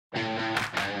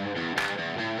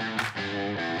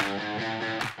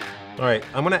All right,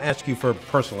 I'm going to ask you for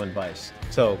personal advice.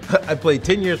 So I played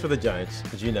 10 years for the Giants,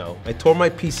 as you know. I tore my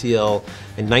PCL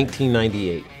in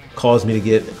 1998. Caused me to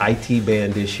get IT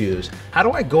band issues. How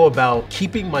do I go about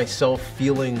keeping myself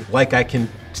feeling like I can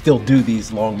still do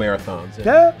these long marathons?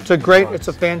 Yeah, it's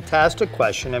a fantastic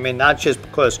question. I mean, not just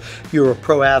because you're a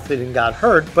pro athlete and got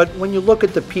hurt, but when you look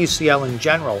at the PCL in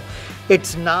general,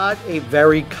 it's not a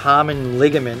very common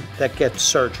ligament that gets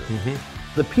surgery.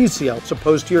 The PCL, it's a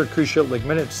posterior cruciate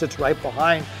ligament. It sits right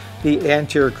behind the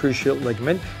anterior cruciate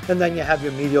ligament, and then you have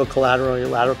your medial collateral, your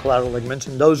lateral collateral ligaments,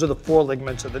 and those are the four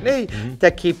ligaments of the knee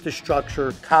that keep the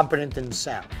structure competent and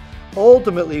sound.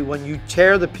 Ultimately, when you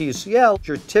tear the PCL,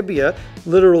 your tibia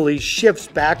literally shifts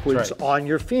backwards on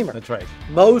your femur. That's right.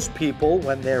 Most people,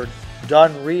 when they're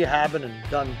done rehabbing and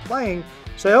done playing,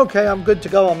 say, okay, I'm good to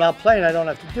go, I'm not playing, I don't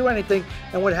have to do anything.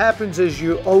 And what happens is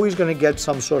you're always going to get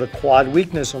some sort of quad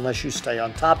weakness unless you stay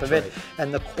on top of it.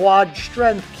 And the quad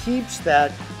strength keeps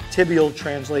that tibial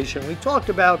translation we talked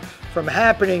about from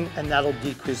happening, and that'll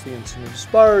decrease the incidence of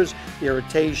spurs,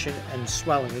 irritation, and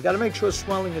swelling. You got to make sure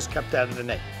swelling is kept out of the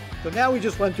knee. So now we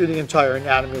just went through the entire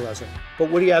anatomy lesson,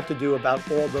 but what do you have to do about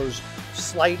all those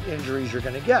slight injuries you're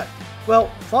going to get?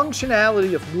 Well,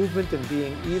 functionality of movement and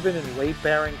being even and weight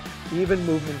bearing, even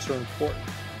movements are important.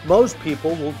 Most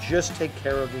people will just take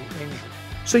care of the injury.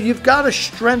 So you've got to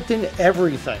strengthen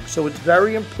everything. So it's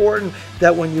very important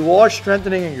that when you are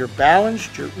strengthening and you're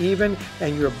balanced, you're even,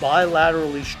 and you're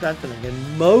bilaterally strengthening.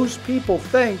 And most people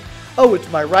think, oh, it's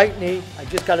my right knee, I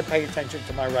just got to pay attention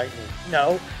to my right knee.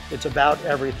 No, it's about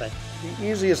everything.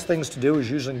 The easiest things to do is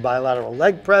using bilateral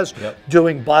leg press,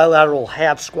 doing bilateral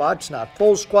half squats, not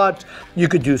full squats. You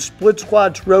could do split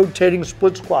squats, rotating,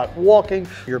 split squat, walking.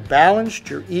 You're balanced,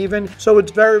 you're even. So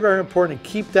it's very, very important to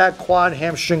keep that quad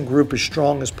hamstring group as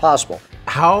strong as possible.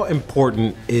 How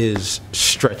important is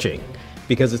stretching?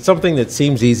 Because it's something that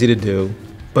seems easy to do,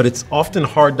 but it's often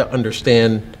hard to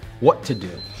understand what to do.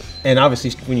 And obviously,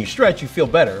 when you stretch, you feel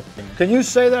better. Can you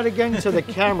say that again to the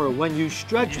camera? When you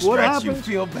stretch, what happens? You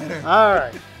feel better. All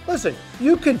right. Listen,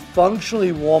 you can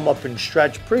functionally warm up and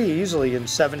stretch pretty easily in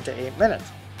 7 to 8 minutes.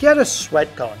 Get a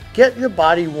sweat going. Get your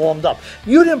body warmed up.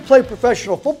 You didn't play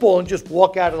professional football and just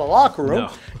walk out of the locker room.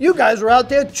 No. You guys were out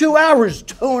there 2 hours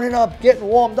toning up, getting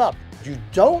warmed up. If you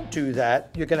don't do that,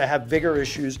 you're going to have vigor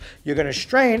issues, you're going to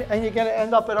strain, and you're going to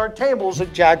end up at our tables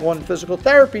at JAG-ONE Physical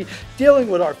Therapy dealing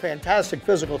with our fantastic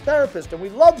physical therapist, and we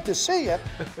love to see you.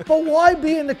 But why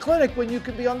be in the clinic when you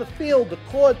could be on the field, the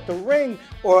court, the ring,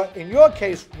 or in your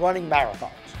case, running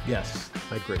marathons? Yes,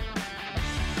 I agree.